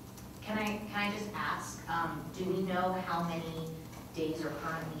 Can I just ask, do we know how many days are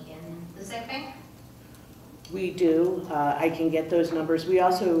currently in the sick bank? We do. I can get those numbers. We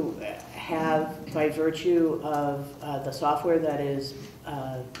also have, by virtue of the software that is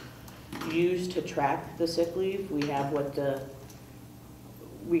used to track the sick leave, we have what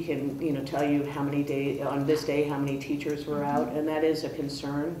we can, you know, tell you how many days, on this day, how many teachers were out, and that is a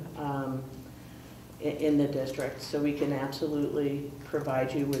concern in the district. So we can absolutely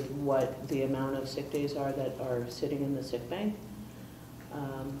provide you with what the amount of sick days are that are sitting in the sick bank.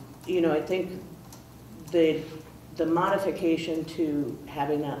 You know, I think the modification to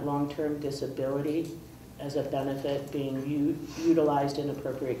having that long-term disability as a benefit being utilized in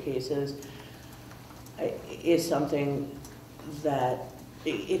appropriate cases is something that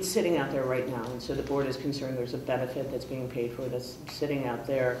it's sitting out there right now, and so the board is concerned there's a benefit that's being paid for that's sitting out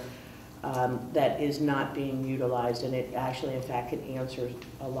there that is not being utilized, and it actually, in fact, can answer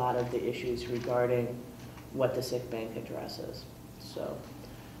a lot of the issues regarding what the sick bank addresses. So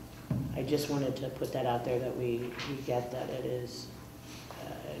I just wanted to put that out there, that we get that it is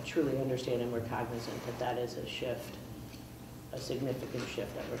truly understand, and we're cognizant that that is a shift, a significant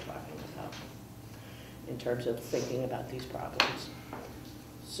shift that we're talking about in terms of thinking about these problems.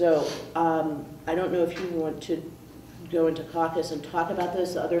 So I don't know if you want to go into caucus and talk about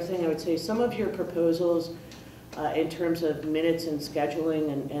this. The other thing I would say, some of your proposals in terms of minutes and scheduling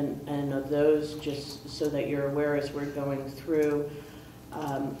and of those, just so that you're aware as we're going through,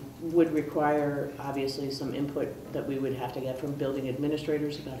 would require obviously some input that we would have to get from building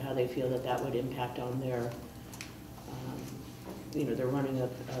administrators about how they feel that that would impact on their, you know, their running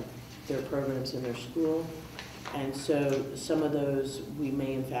of their programs in their school. And so some of those we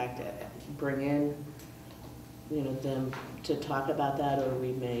may in fact bring in, you know, them to talk about that, or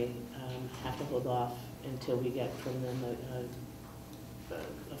we may have to hold off until we get from them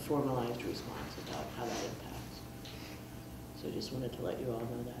a formalized response about how that impacts. So I just wanted to let you all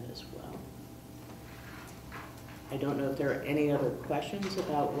know that as well. I don't know if there are any other questions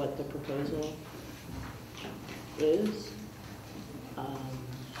about what the proposal is.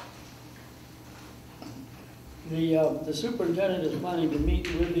 The superintendent is planning to meet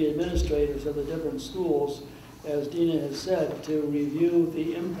with the administrators of the different schools as Dina has said, to review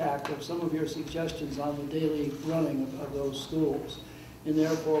the impact of some of your suggestions on the daily running of those schools. And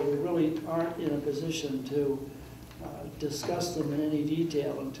therefore, we really aren't in a position to discuss them in any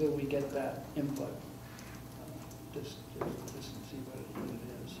detail until we get that input. Just see what it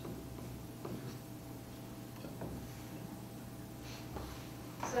is.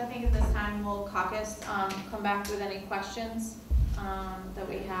 So I think at this time we'll caucus, come back with any questions that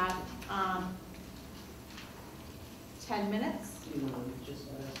we have. 10 minutes. You know, just,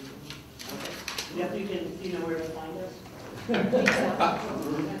 okay. Yep, you know where to find us?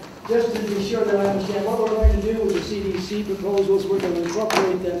 Just to be sure that I understand, what we're going to do with the CDC proposals, we're going to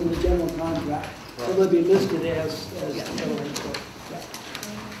incorporate them in the general contract. So they'll be listed as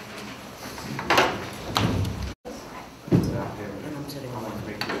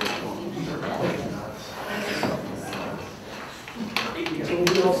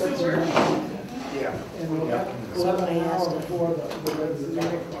Yeah. And we'll have an hour before the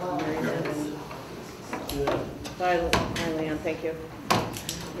regular. Bye, Leanne, thank you.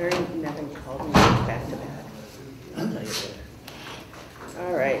 Mary Nevin called me back to back. I'll tell you later.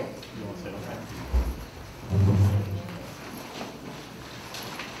 All right.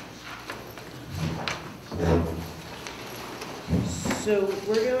 So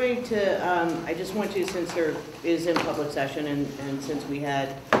we're going to, I just want to, since there is in public session and since we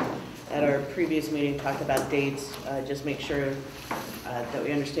had at our previous meeting talked about dates, just make sure that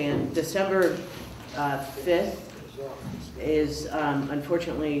we understand. December 5th is,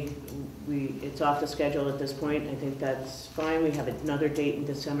 unfortunately, it's off the schedule at this point. I think that's fine. We have another date in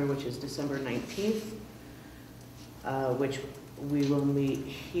December, which is December 19th, which we will meet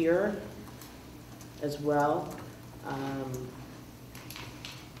here as well.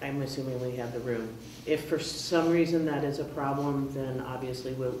 I'm assuming we have the room. If for some reason that is a problem, then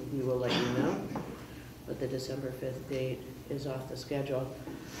obviously we will let you know. But the December 5th date is off the schedule.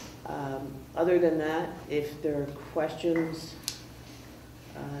 Other than that, if there are questions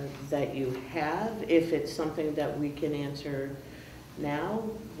that you have, if it's something that we can answer now,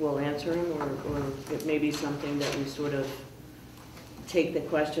 we'll answer them, or it may be something that we sort of take the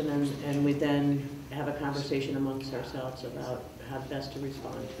question and we then have a conversation amongst ourselves about how best to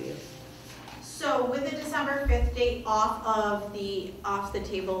respond to you. So with the December 5th date off the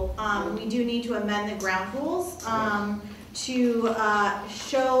table, we do need to amend the ground rules to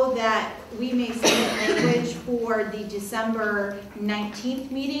show that we may submit language for the December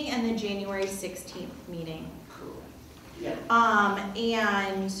 19th meeting and the January 16th meeting. Yeah.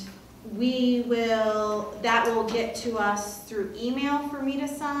 And that will get to us through email for me to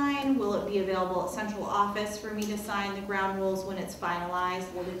sign. Will it be available at central office for me to sign the ground rules when it's finalized?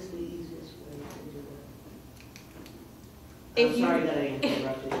 What is the easiest way to do that? If I'm sorry that I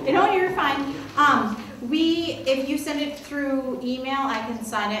interrupted you. No, you're fine. If you send it through email, I can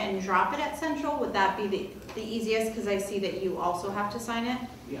sign it and drop it at central. Would that be the easiest? Because I see that you also have to sign it.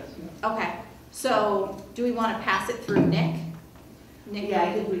 Yes. Okay. So do we want to pass it through Nick? Yeah,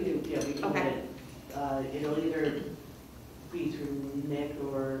 I think we do. Yeah, we can Okay. get it. It'll either be through Nick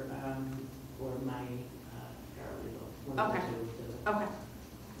or my paralegal. One of the Okay. two. Okay.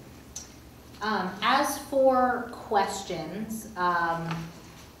 As for questions,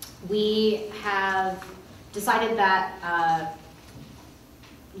 we have decided that,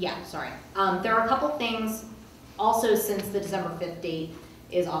 there are a couple things, also since the December 5th date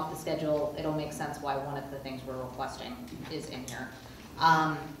is off the schedule, it'll make sense why one of the things we're requesting is in here.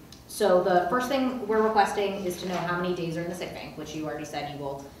 So the first thing we're requesting is to know how many days are in the sick bank, which you already said you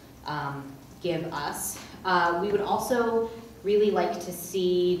will give us. We would also really like to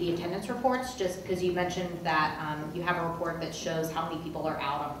see the attendance reports, just because you mentioned that you have a report that shows how many people are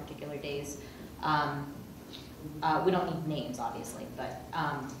out on particular days. We don't need names, obviously, but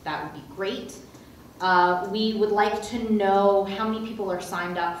that would be great. We would like to know how many people are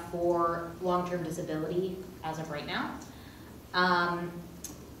signed up for long-term disability as of right now.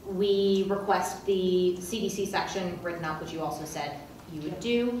 We request the CDC section written up, which you also said you would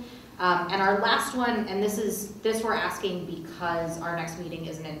do. And our last one, and this we're asking because our next meeting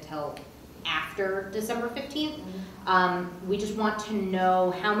isn't until after December 15th. We just want to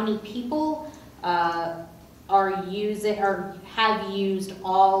know how many people are using or have used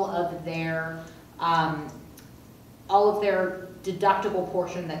all of their deductible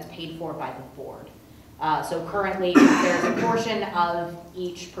portion that's paid for by the board. So currently, there's a portion of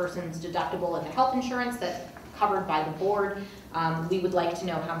each person's deductible in the health insurance that's covered by the board. We would like to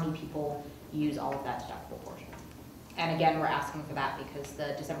know how many people use all of that deductible portion. And again, we're asking for that because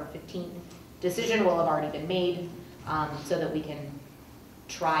the December 15th decision will have already been made, so that we can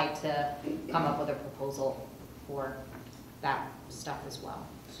try to come up with a proposal for that stuff as well.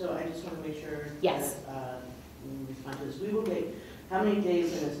 So I just want to make sure. Yes. That, we respond to this. We will get, how many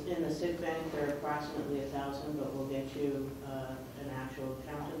days in the sick bank? There are approximately 1,000, but we'll get you an actual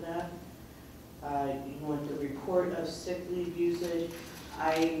count of that. You want the report of sick leave usage.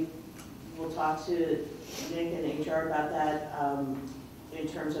 I will talk to Nick and HR about that in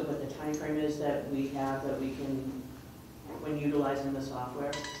terms of what the time frame is that we have that we can, when utilizing the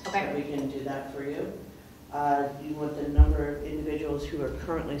software, that we can do that for you. You want the number of individuals who are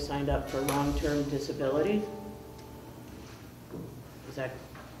currently signed up for long-term disability. Is that?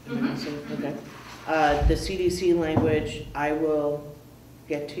 Okay. The CDC language, I will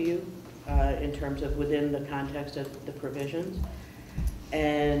get to you in terms of within the context of the provisions.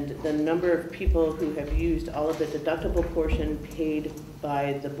 And the number of people who have used all of the deductible portion paid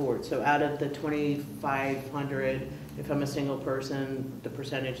by the board. So out of the 2,500, if I'm a single person, the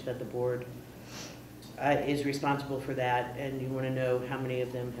percentage that the board is responsible for that, and you want to know how many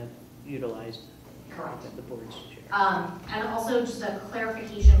of them have utilized the board's share. And also just a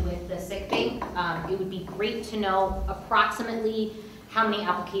clarification with the sick bank, it would be great to know approximately how many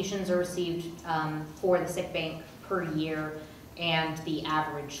applications are received for the sick bank per year and the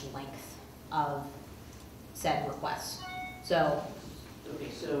average length of said requests. So.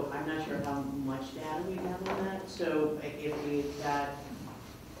 Okay, so I'm not sure how much data we have on that. So if we've got.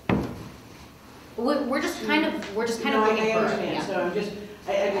 We're just kind of looking for. I understand. Yeah. So I'm just.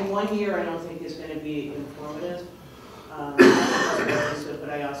 I mean, 1 year I don't think is going to be informative. But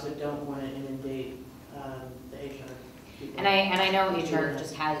I also don't want to inundate the HR people. And I know HR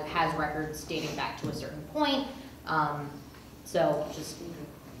just has records dating back to a certain point. So just.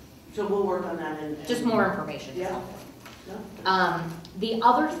 So we'll work on that and just more information. Yeah. The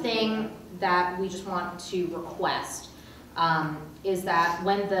other thing that we just want to request is that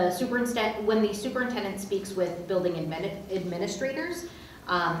when the superintendent speaks with building administrators,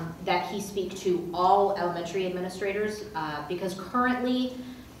 that he speak to all elementary administrators, because currently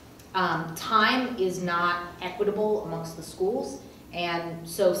time is not equitable amongst the schools, and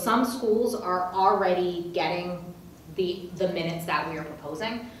so some schools are already getting the minutes that we are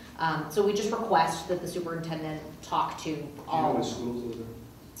proposing. So we just request that the superintendent talk to all. Do you know what schools those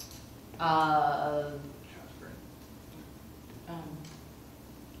are?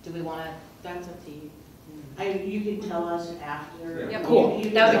 Do we want to? That's up to you. You can tell us after. Yeah. Cool.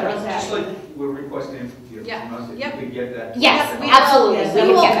 That would be great. Just like we're requesting from you, if you could get that. Yes, absolutely. Yes,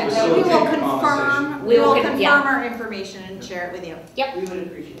 we will confirm our information and share it with you. Yep. We would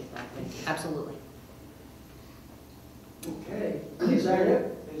appreciate that. Thank you. Absolutely. Okay. Is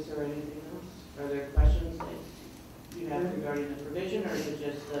there anything else? Are there questions that you have regarding the provision, or is it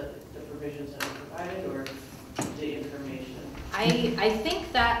just the provisions that are provided, or the information? I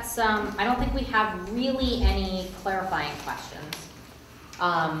think that's, I don't think we have really any clarifying questions.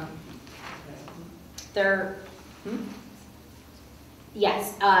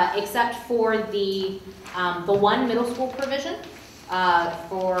 Yes, except for the one middle school provision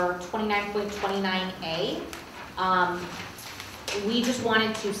for 29.29A. We just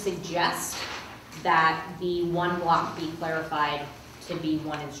wanted to suggest that the one block be clarified to be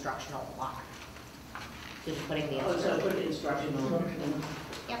one instructional block. Just putting the so put instructional.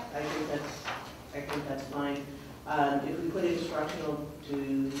 Yep. I think that's fine. If we put instructional, do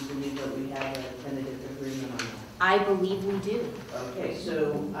you believe that we have a tentative agreement on that? I believe we do. Okay,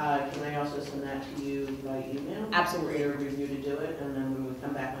 so can I also send that to you by email? Absolutely. For your review to do it, and then when we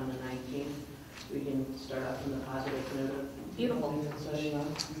come back on the 19th, we can start off from the positive note. Beautiful.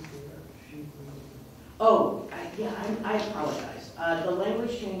 Oh, I apologize. The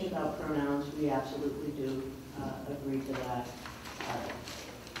language change about pronouns, we absolutely do agree to that.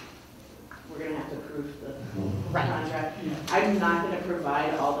 We're going to have to approve the contract. I'm not going to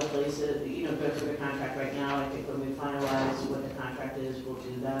provide all the places, go through the contract right now. I think when we finalize what the contract is, we'll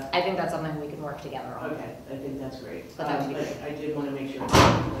do that. I think that's something we can work together on. Okay, I think that's great. But that would be great. I did want to make sure,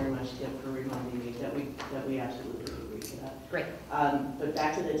 thank you very much, Tim, for reminding me that we absolutely agree to that. Great. But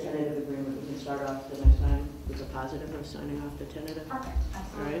back to the tentative agreement, we can start off the next time with a positive of signing off the tentative. Perfect.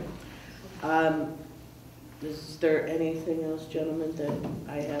 All right. Is there anything else, gentlemen, that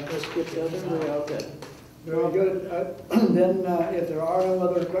I have skipped over? We're all good. Very good. Then if there are no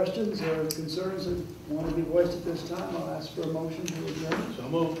other questions or concerns that want to be voiced at this time, I'll ask for a motion to adjourn. So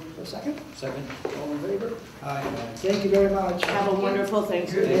moved. A second? Second. All in favor? Aye. Thank you very much. Have a wonderful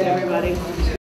Thanksgiving, everybody.